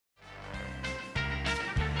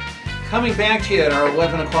Coming back to you at our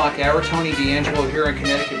 11 o'clock hour, Tony DeAngelo here on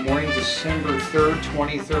Connecticut Morning, December 3rd,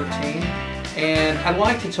 2013. And I'd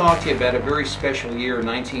like to talk to you about a very special year,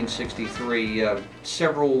 1963.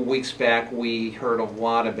 Several weeks back we heard a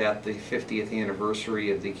lot about the 50th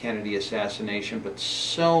anniversary of the Kennedy assassination, but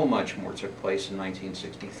so much more took place in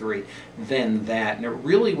 1963 than that. And it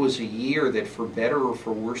really was a year that, for better or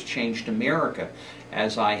for worse, changed America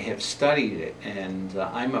as I have studied it. And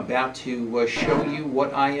I'm about to show you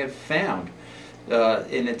what I have found.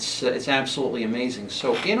 And it's absolutely amazing.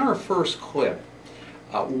 So in our first clip,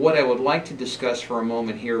 what I would like to discuss for a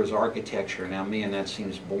moment here is architecture. Now, man, that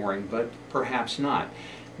seems boring, but perhaps not.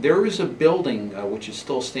 There is a building which is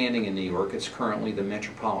still standing in New York. It's currently the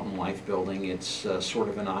Metropolitan Life Building. It's sort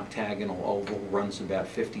of an octagonal oval, runs about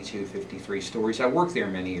 52, 53 stories. I worked there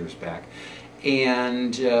many years back.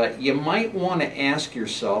 And you might want to ask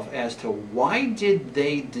yourself as to why did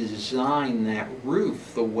they design that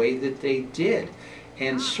roof the way that they did?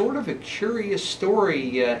 And sort of a curious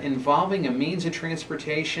story involving a means of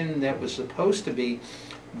transportation that was supposed to be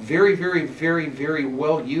very, very, very, very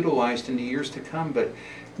well utilized in the years to come, but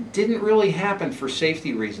didn't really happen for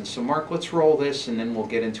safety reasons. So Mark, let's roll this and then we'll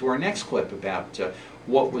get into our next clip about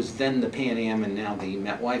what was then the Pan Am and now the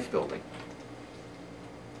MetLife building.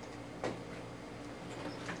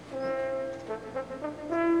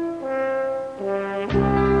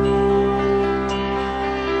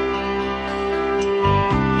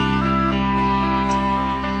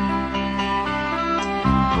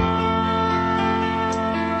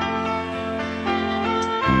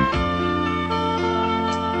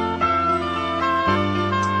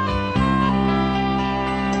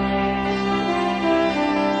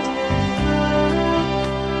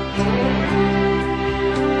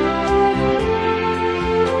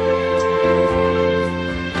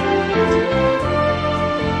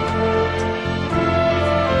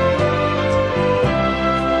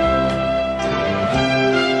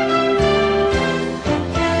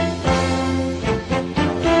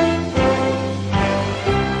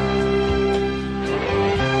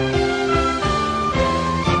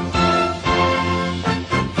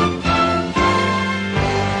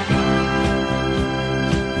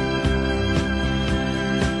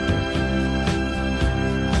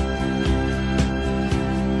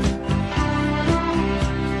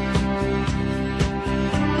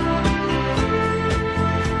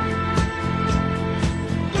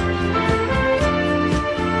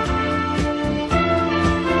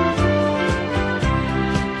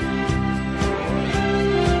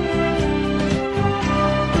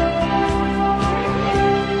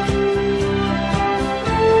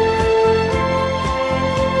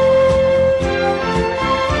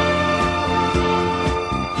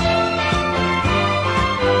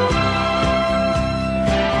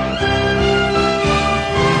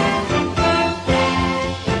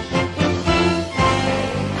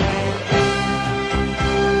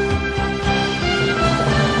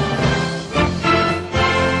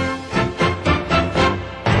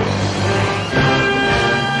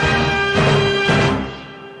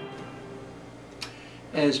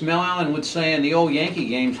 As Mel Allen would say in the old Yankee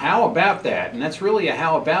games, how about that? And that's really a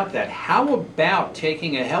how about that. How about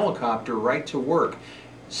taking a helicopter right to work,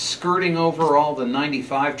 skirting over all the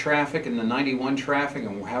 95 traffic and the 91 traffic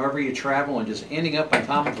and however you travel and just ending up on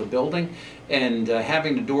top of a building and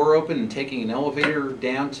having the door open and taking an elevator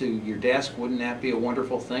down to your desk? Wouldn't that be a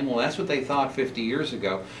wonderful thing? Well, that's what they thought 50 years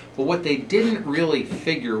ago. But what they didn't really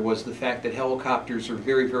figure was the fact that helicopters are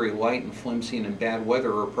very, very light and flimsy and in bad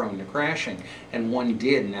weather are prone to crashing. And one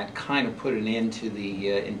did, and that kind of put an end to the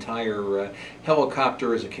entire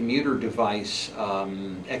helicopter as a commuter device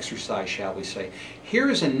exercise, shall we say.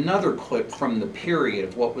 Here's another clip from the period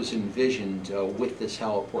of what was envisioned with this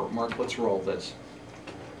heliport. Mark, let's roll this.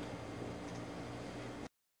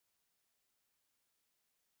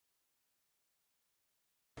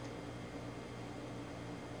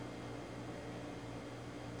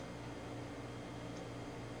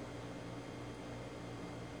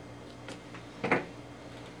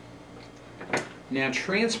 Now,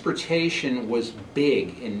 transportation was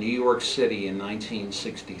big in New York City in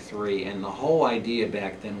 1963, and the whole idea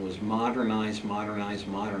back then was modernize, modernize,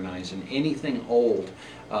 modernize, and anything old,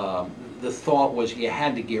 the thought was you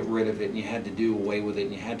had to get rid of it, and you had to do away with it,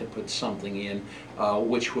 and you had to put something in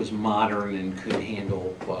which was modern and could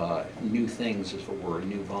handle new things, as it were,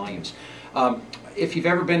 new volumes. If you've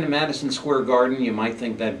ever been to Madison Square Garden, you might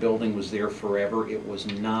think that building was there forever. It was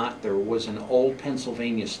not. There was an old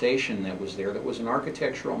Pennsylvania station that was there that was an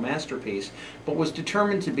architectural masterpiece, but was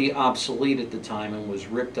determined to be obsolete at the time and was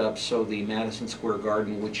ripped up so the Madison Square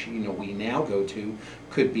Garden, which we now go to,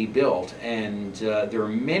 could be built. And there are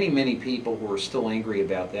many, many people who are still angry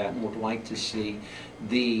about that and would like to see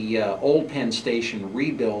the old Penn Station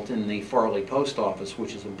rebuilt in the Farley Post Office,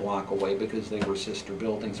 which is a block away, because they were sister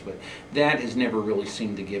buildings. But that has never really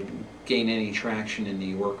seemed to gain any traction in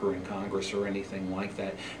New York or in Congress or anything like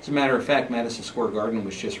that. As a matter of fact, Madison Square Garden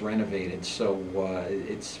was just renovated, so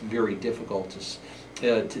it's very difficult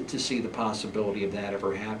to see the possibility of that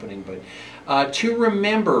ever happening. But to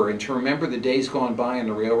remember the days gone by on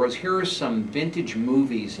the railroads, here are some vintage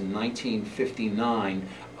movies in 1959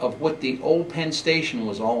 of what the old Penn Station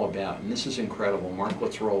was all about. And this is incredible. Mark,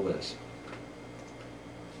 let's roll this.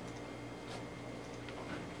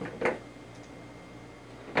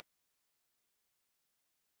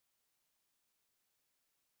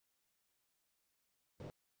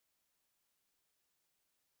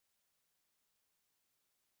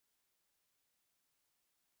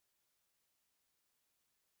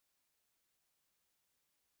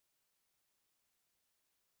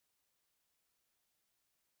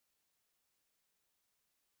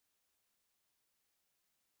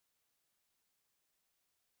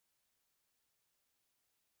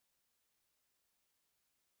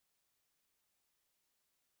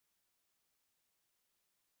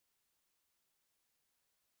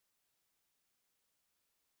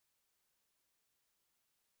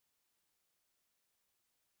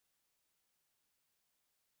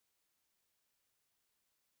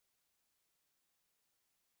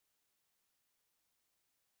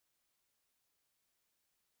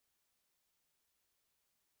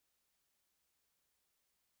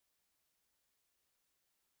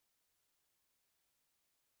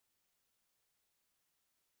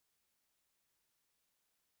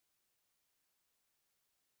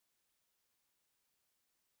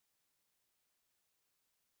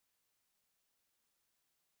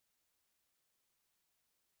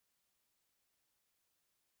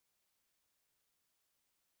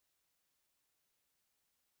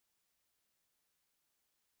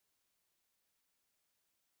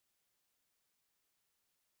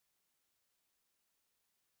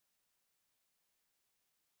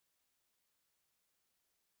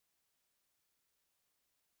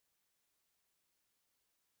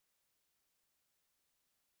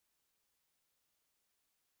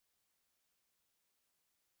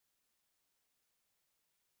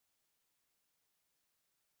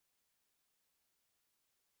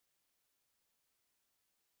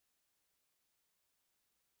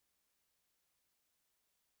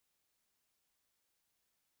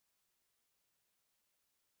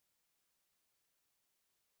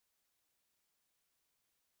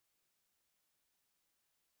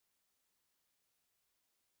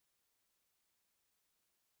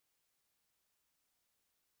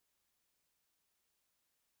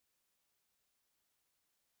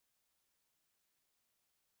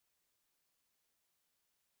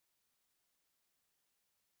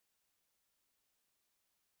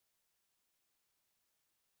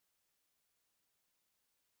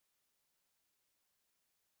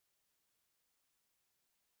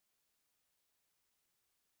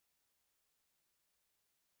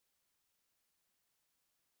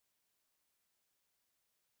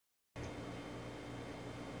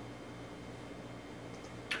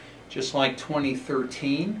 Just like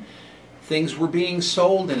 2013, things were being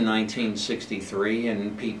sold in 1963,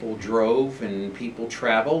 and people drove and people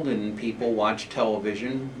traveled and people watched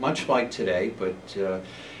television, much like today. But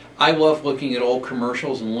I love looking at old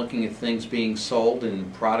commercials and looking at things being sold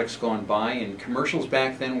and products gone by. And commercials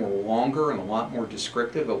back then were longer and a lot more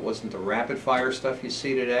descriptive. It wasn't the rapid fire stuff you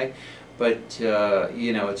see today. But,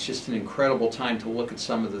 it's just an incredible time to look at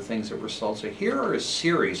some of the things that were sold. So here are a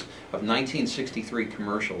series of 1963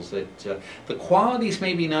 commercials that the quality's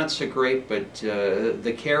maybe not so great, but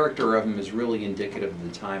the character of them is really indicative of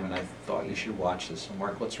the time, and I thought you should watch this. So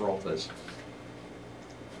Mark, let's roll this.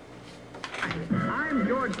 I'm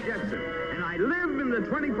George Jetson, and I live in the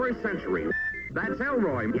 21st century. That's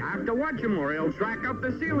Elroy. You have to watch him or he'll track up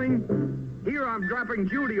the ceiling. Here I'm dropping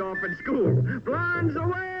Judy off at school. Blondes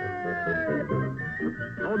away!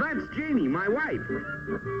 Oh, that's Jeannie, my wife.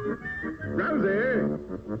 Rosie!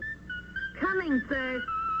 Coming, sir.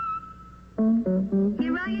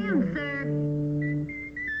 Here I am, sir.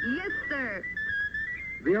 Yes, sir.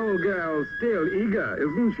 The old girl's still eager,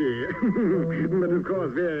 isn't she? But of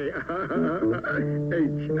course very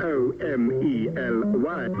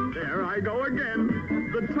H-O-M-E-L-Y. There I go again.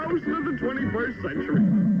 The toast of the 21st century.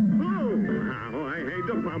 Oh, how I hate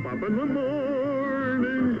to pump up in the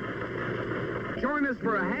morning. Join us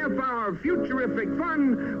for a half hour of futurific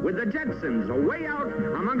fun with the Jetsons, away out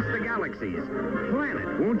amongst the galaxies. Plan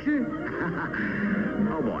it, won't you?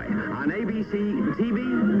 Oh boy, on ABC TV.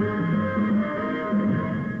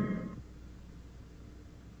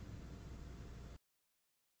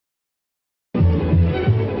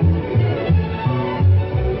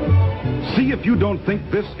 See if you don't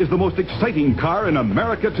think this is the most exciting car in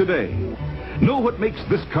America today. Know what makes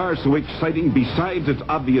this car so exciting besides its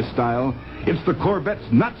obvious style? It's the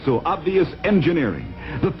Corvette's not-so-obvious engineering.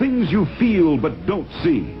 The things you feel but don't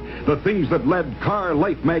see. The things that led Car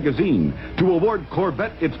Life magazine to award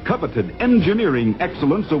Corvette its coveted Engineering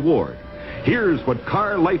Excellence Award. Here's what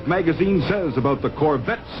Car Life magazine says about the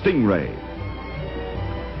Corvette Stingray.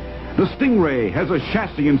 The Stingray has a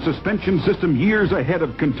chassis and suspension system years ahead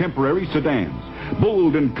of contemporary sedans.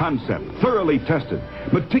 Bold in concept, thoroughly tested,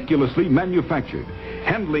 meticulously manufactured.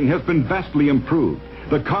 Handling has been vastly improved.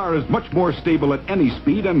 The car is much more stable at any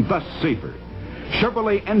speed and thus safer.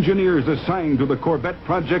 Chevrolet engineers assigned to the Corvette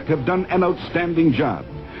project have done an outstanding job.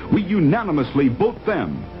 We unanimously vote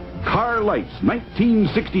them Car Life's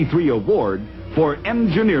 1963 Award for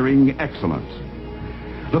Engineering Excellence.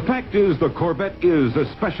 The fact is, the Corvette is a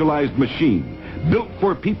specialized machine, built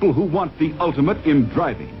for people who want the ultimate in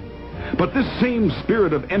driving. But this same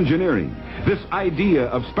spirit of engineering, this idea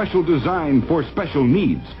of special design for special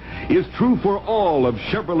needs, is true for all of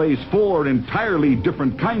Chevrolet's 4 entirely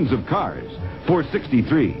different kinds of cars for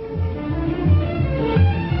 63.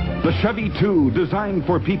 The Chevy 2, designed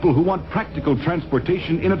for people who want practical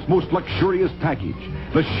transportation in its most luxurious package,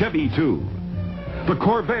 the Chevy 2. The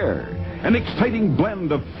Corvair, an exciting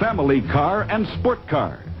blend of family car and sport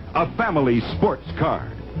car, a family sports car.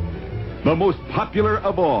 The most popular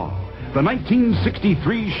of all, the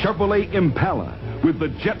 1963 Chevrolet Impala, with the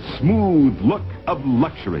jet smooth look of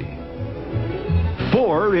luxury.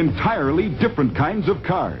 4 entirely different kinds of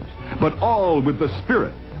cars, but all with the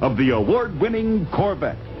spirit of the award-winning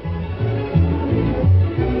Corvette.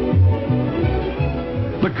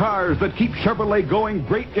 The cars that keep Chevrolet going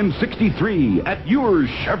great in 63 at your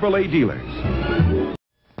Chevrolet dealers.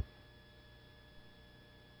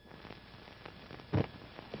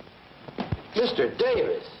 Mr.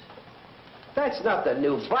 Davis, that's not the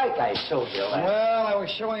new bike I showed you last. Well, I was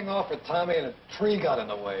showing off with Tommy and a tree got in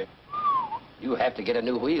the way. You have to get a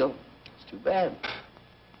new wheel. It's too bad.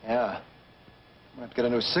 Yeah. Might have to get a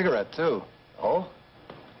new cigarette, too. Oh?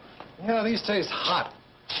 Yeah, these taste hot.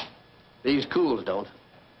 These cools don't.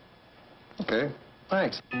 Okay,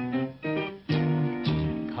 thanks. Come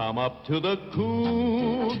up to the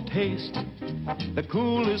cool taste, the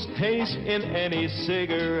coolest taste in any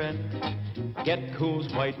cigarette. Get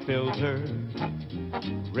Cool's white filter,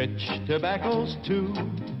 rich tobaccos too.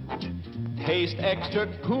 Taste extra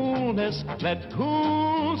coolness, let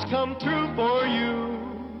Cool's come through for you.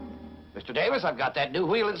 Mr. Davis, I've got that new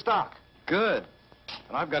wheel in stock. Good.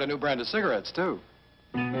 And I've got a new brand of cigarettes, too.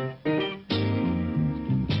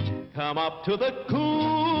 Come up to the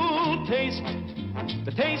cool taste,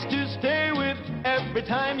 the taste to stay with every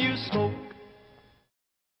time you smoke.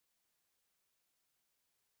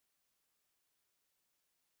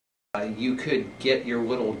 You could get your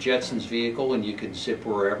little Jetsons vehicle and you could zip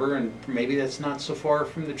wherever, and maybe that's not so far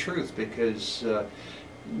from the truth, because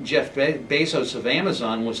Jeff Bezos of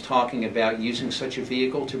Amazon was talking about using such a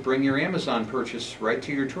vehicle to bring your Amazon purchase right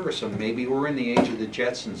to your door. So maybe we're in the age of the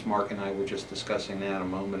Jetsons. Mark and I were just discussing that a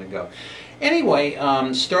moment ago. Anyway,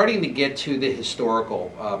 starting to get to the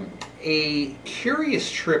historical, a curious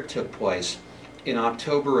trip took place in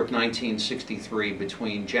October of 1963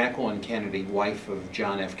 between Jacqueline Kennedy, wife of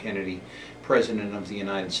John F. Kennedy, President of the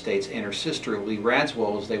United States, and her sister Lee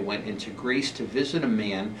Radswell, as they went into Greece to visit a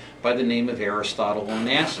man by the name of Aristotle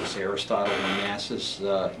Onassis. Aristotle Onassis,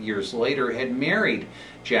 years later, had married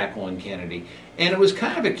Jacqueline Kennedy. And it was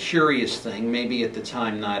kind of a curious thing, maybe at the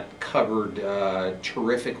time not covered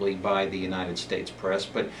terrifically by the United States press,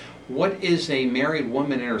 but what is a married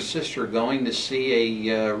woman and her sister going to see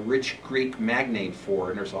a rich Greek magnate for?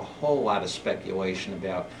 And there's a whole lot of speculation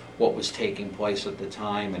about what was taking place at the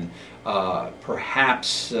time, and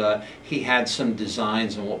perhaps he had some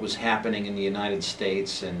designs on what was happening in the United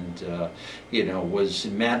States, and you know, was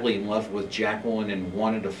madly in love with Jacqueline and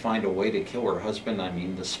wanted to find a way to kill her husband. I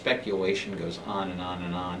mean, the speculation goes on and on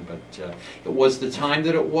and on, but it was the time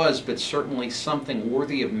that it was, but certainly something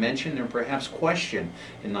worthy of mention and perhaps question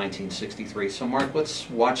in 1963. So Mark, let's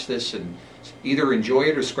watch this and either enjoy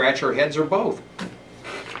it or scratch our heads or both.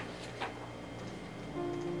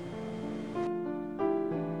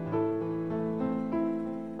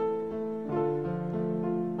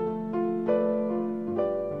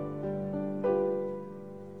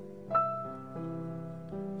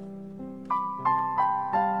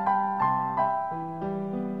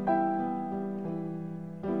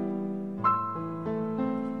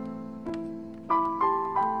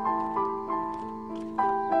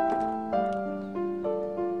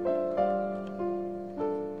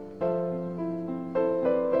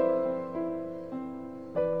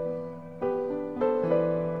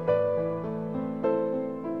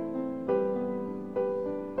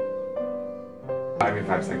 I mean,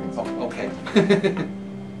 5 seconds. Okay.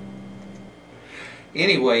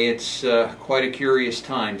 Anyway, it's quite a curious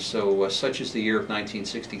time. So such is the year of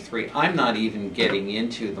 1963. I'm not even getting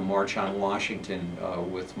into the March on Washington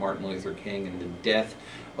with Martin Luther King and the death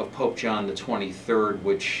of Pope John the 23rd,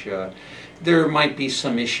 which there might be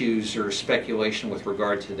some issues or speculation with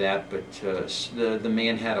regard to that, but the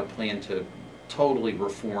man had a plan to totally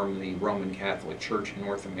reform the Roman Catholic Church in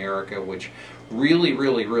North America, which really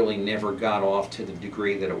never got off to the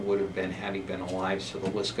degree that it would have been had he been alive. So the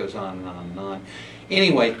list goes on and on and on.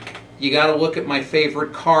 Anyway, you got to look at my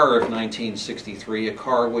favorite car of 1963, a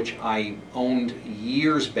car which I owned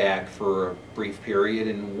years back for a brief period,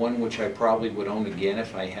 and one which I probably would own again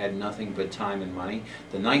if I had nothing but time and money.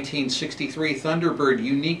 The 1963 Thunderbird,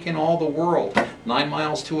 unique in all the world. 9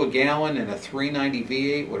 miles to a gallon and a 390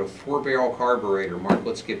 V8 with a 4-barrel carburetor. Mark,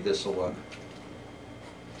 let's give this a look.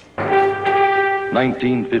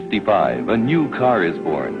 1955, a new car is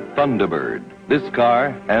born, Thunderbird. This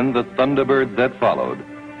car and the Thunderbirds that followed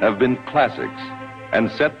have been classics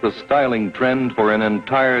and set the styling trend for an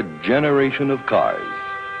entire generation of cars.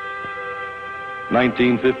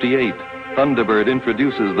 1958, Thunderbird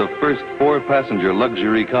introduces the first 4-passenger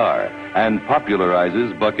luxury car and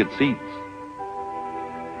popularizes bucket seats.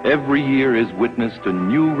 Every year is witness to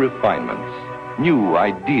new refinements, new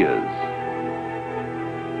ideas.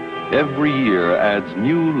 Every year adds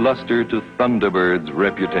new luster to Thunderbird's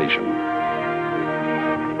reputation.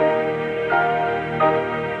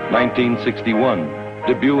 1961,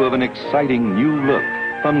 debut of an exciting new look.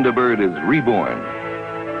 Thunderbird is reborn.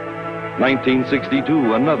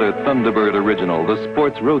 1962, another Thunderbird original, the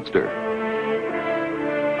Sports Roadster.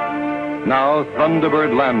 Now,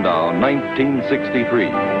 Thunderbird Landau, 1963.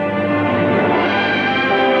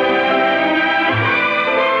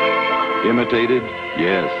 Imitated?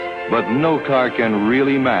 Yes, but no car can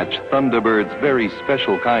really match Thunderbird's very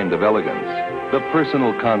special kind of elegance. The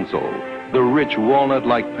personal console, the rich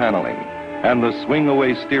walnut-like paneling, and the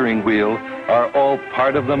swing-away steering wheel are all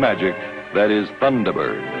part of the magic that is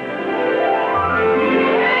Thunderbird.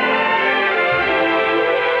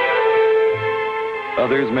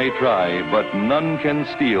 Others may try, but none can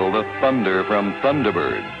steal the thunder from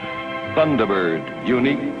Thunderbird. Thunderbird,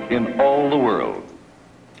 unique in all the world.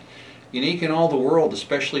 Unique in all the world,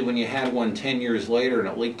 especially when you had one 10 years later and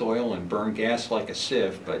it leaked oil and burned gas like a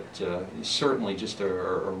sieve, but certainly just a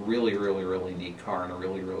really neat car and a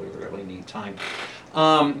really neat time.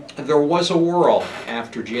 There was a whirl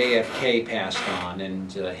after JFK passed on,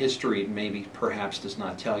 and history maybe perhaps does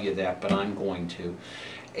not tell you that, but I'm going to.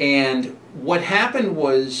 And what happened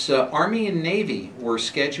was Army and Navy were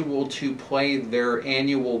scheduled to play their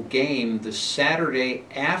annual game the Saturday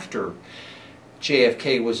after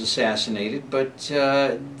JFK was assassinated, but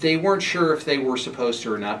they weren't sure if they were supposed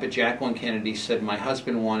to or not. But Jacqueline Kennedy said, my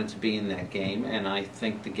husband wanted to be in that game, and I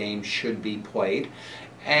think the game should be played.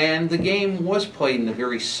 And the game was played in a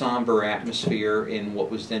very somber atmosphere in what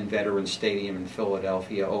was then Veterans Stadium in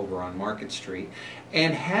Philadelphia over on Market Street,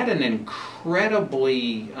 and had an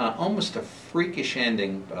incredibly, almost a freakish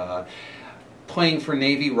ending. Playing for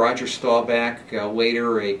Navy, Roger Staubach,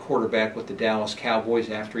 later a quarterback with the Dallas Cowboys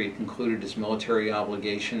after he had concluded his military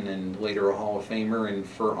obligation, and later a Hall of Famer. And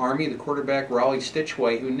for Army, the quarterback Raleigh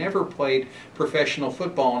Stitchway, who never played professional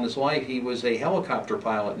football in his life. He was a helicopter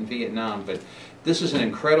pilot in Vietnam. But this is an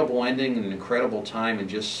incredible ending, an incredible time, and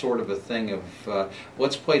just sort of a thing of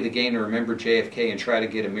let's play the game to remember JFK and try to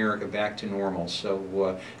get America back to normal.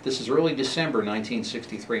 So this is early December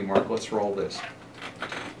 1963. Mark, let's roll this.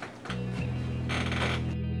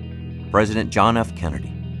 President John F.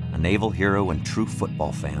 Kennedy, a naval hero and true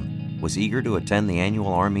football fan, was eager to attend the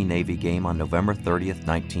annual Army-Navy game on November 30th,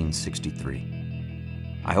 1963.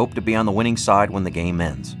 "I hope to be on the winning side when the game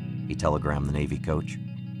ends," he telegrammed the Navy coach.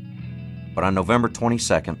 But on November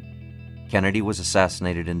 22nd, Kennedy was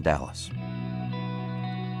assassinated in Dallas.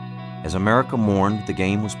 As America mourned, the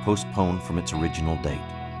game was postponed from its original date.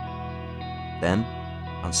 Then,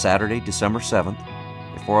 on Saturday, December 7th,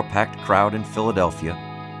 before a packed crowd in Philadelphia,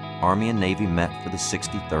 Army and Navy met for the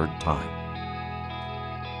 63rd time.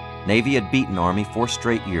 Navy had beaten Army 4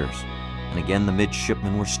 straight years, and again the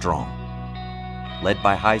midshipmen were strong. Led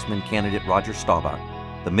by Heisman candidate Roger Staubach,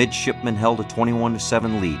 the midshipmen held a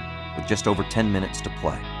 21-7 lead with just over 10 minutes to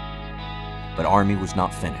play. But Army was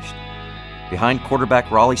not finished. Behind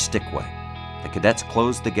quarterback Raleigh Stickway, the cadets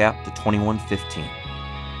closed the gap to 21-15.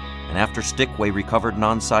 And after Stickway recovered an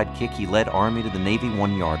onside kick, he led Army to the Navy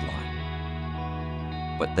 1-yard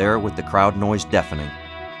line. But there, with the crowd noise deafening,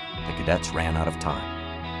 the cadets ran out of time.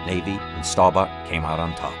 Navy and Staubach came out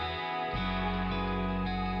on top.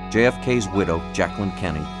 JFK's widow, Jacqueline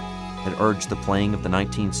Kenney, had urged the playing of the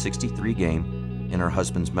 1963 game in her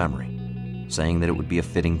husband's memory, saying that it would be a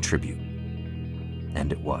fitting tribute.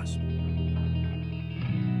 And it was.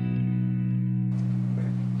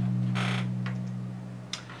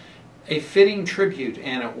 A fitting tribute,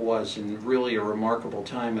 and it was, and really a remarkable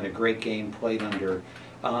time and a great game played under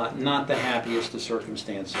not the happiest of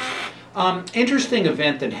circumstances. Interesting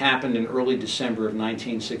event that happened in early December of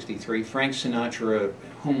 1963. Frank Sinatra,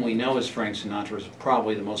 whom we know as Frank Sinatra, was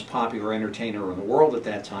probably the most popular entertainer in the world at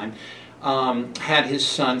that time, had his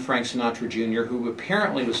son, Frank Sinatra Jr., who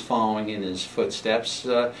apparently was following in his footsteps,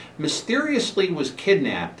 mysteriously was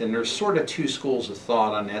kidnapped. And there's sort of 2 schools of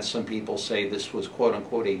thought on that. Some people say this was,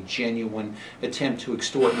 quote-unquote, a genuine attempt to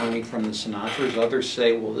extort money from the Sinatras. Others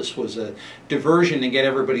say, well, this was a diversion to get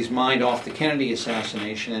everybody's mind off the Kennedy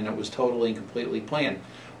assassination, and it was totally and completely planned.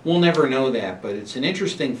 We'll never know that, but it's an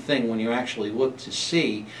interesting thing when you actually look to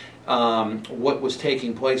see what was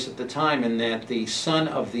taking place at the time, and that the son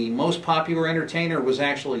of the most popular entertainer was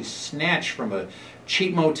actually snatched from a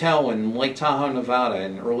cheap motel in Lake Tahoe, Nevada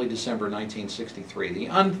in early December 1963. The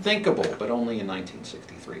unthinkable, but only in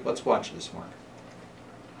 1963. Let's watch this, Mark.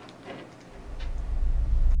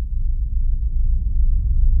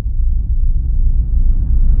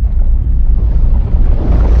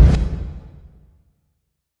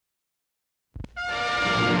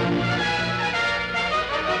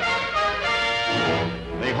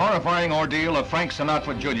 The horrifying ordeal of Frank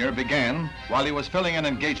Sinatra Jr. began while he was filling an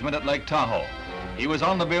engagement at Lake Tahoe. He was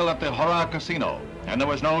on the bill at the Hurrah Casino, and there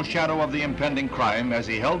was no shadow of the impending crime as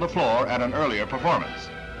he held the floor at an earlier performance.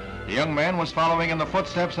 The young man was following in the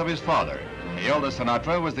footsteps of his father. The eldest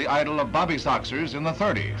Sinatra was the idol of Bobby Soxers in the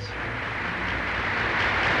 30s.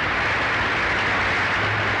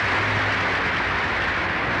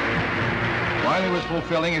 While he was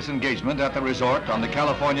fulfilling his engagement at the resort on the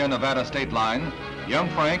California-Nevada state line, young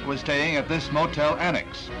Frank was staying at this motel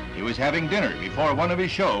annex. He was having dinner before one of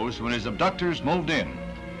his shows when his abductors moved in.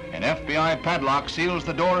 An FBI padlock seals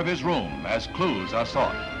the door of his room as clues are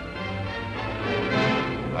sought.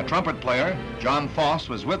 A trumpet player, John Foss,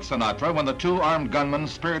 was with Sinatra when the 2 armed gunmen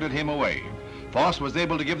spirited him away. Foss was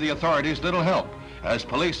able to give the authorities little help as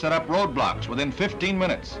police set up roadblocks within 15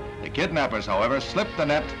 minutes. The kidnappers, however, slipped the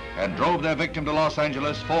net and drove their victim to Los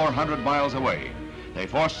Angeles 400 miles away. They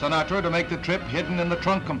forced Sinatra to make the trip hidden in the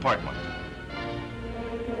trunk compartment.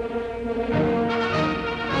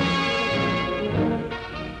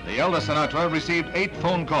 The eldest Sinatra received 8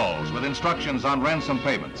 phone calls with instructions on ransom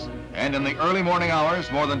payments, and in the early morning hours,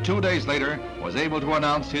 more than 2 days later, was able to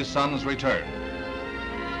announce his son's return.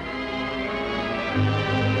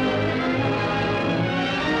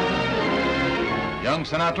 Young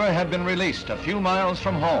Sinatra had been released a few miles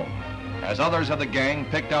from home as others of the gang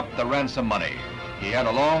picked up the ransom money. He had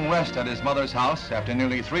a long rest at his mother's house after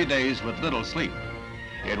nearly 3 days with little sleep.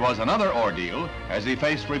 It was another ordeal as he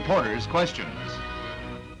faced reporters' questions.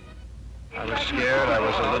 I was scared. I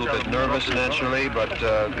was a little bit nervous naturally, but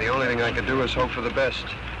the only thing I could do is hope for the best.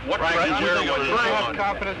 Frank,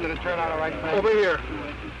 confident that it turned out all right? Over here.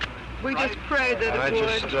 We just prayed that it would.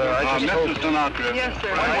 Mr. Sinatra, Yes,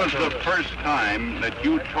 sir. when was the first time that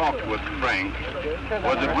you talked with Frank?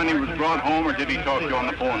 Was it when he was brought home, or did he talk to you on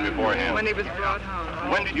the phone beforehand? When he was brought home.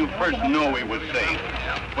 When did you first know he was safe?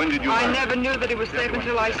 When did you... I never knew that he was safe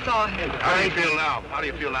until I saw him. How do you feel now? How do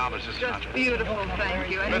you feel now, Mrs. Just beautiful, thank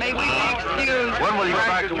you. And may we be excused. When will you go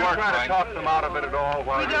back to work, Try to Frank? talk them out of it at all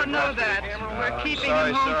while We don't know that. We're keeping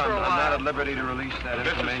him home for a I'm not while. at liberty to release that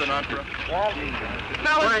information.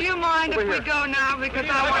 Fellas, do you mind if we go now? Because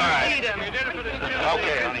I want to see them.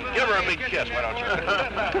 Okay, honey. Give her a big kiss, why don't you?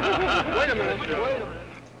 Wait a minute.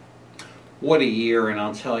 What a year, and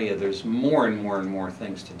I'll tell you, there's more and more and more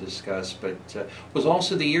things to discuss, but it was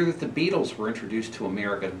also the year that the Beatles were introduced to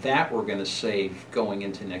America. That we're going to save going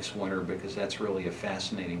into next winter, because that's really a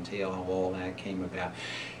fascinating tale how all that came about.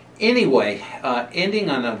 Anyway, ending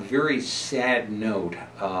on a very sad note,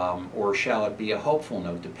 or shall it be a hopeful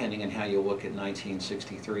note, depending on how you look at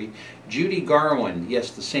 1963, Judy Garland, yes,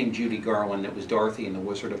 the same Judy Garland that was Dorothy in The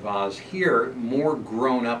Wizard of Oz, here, more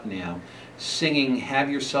grown up now, singing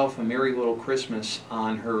Have Yourself a Merry Little Christmas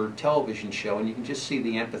on her television show, and you can just see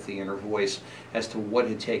the empathy in her voice as to what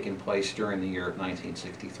had taken place during the year of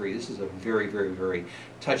 1963. This is a very, very, very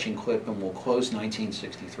touching clip, and we'll close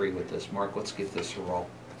 1963 with this. Mark, let's give this a roll.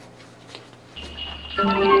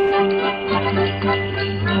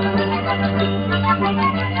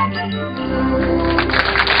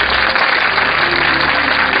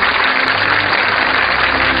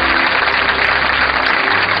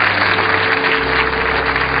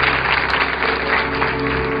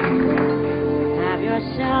 Have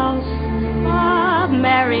yourself a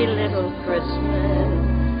merry little Christmas.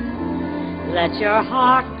 Let your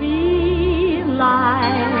heart be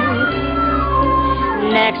light.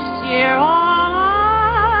 Next year all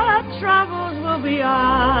our troubles will be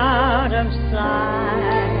out of sight.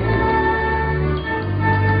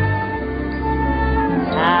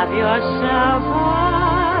 Have yourself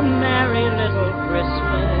a merry little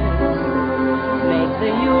Christmas. Make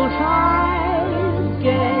the Yuletide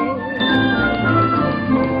gay.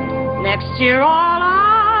 Next year all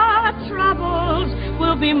our troubles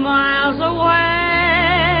will be miles away.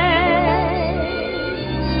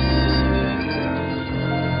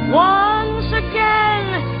 Once again,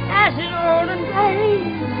 as in olden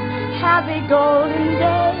days, happy golden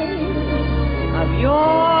days of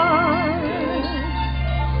yore.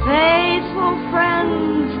 Faithful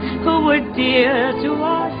friends who were dear to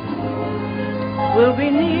us will be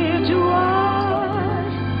near to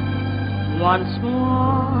us once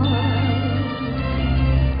more.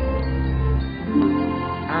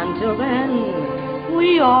 Until then,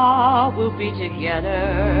 we all will be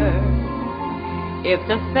together, if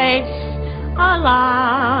the fates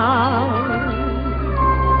allow.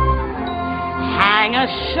 Hang a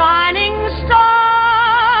shining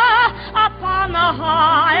star upon the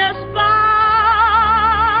highest bough,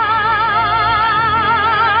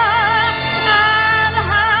 and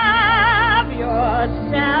have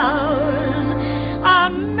yourselves a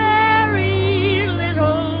merry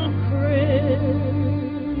little Christmas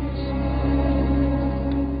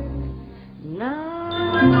now.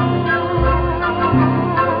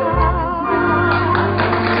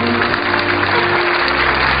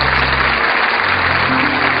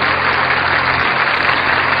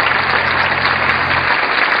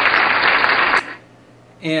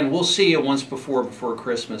 And we'll see you once before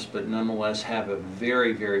Christmas, but nonetheless have a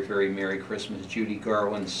very, very, very Merry Christmas. Judy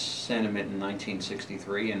Garland's sentiment in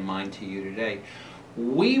 1963 and mine to you today.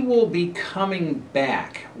 We will be coming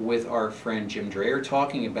back with our friend Jim Dreher,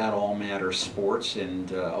 talking about all matters sports,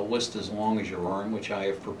 and a list as long as your arm, which I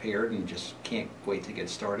have prepared and just can't wait to get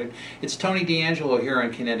started. It's Tony DeAngelo here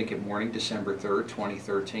on Connecticut Morning, December 3rd,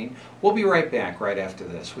 2013. We'll be right back right after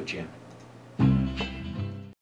this with Jim.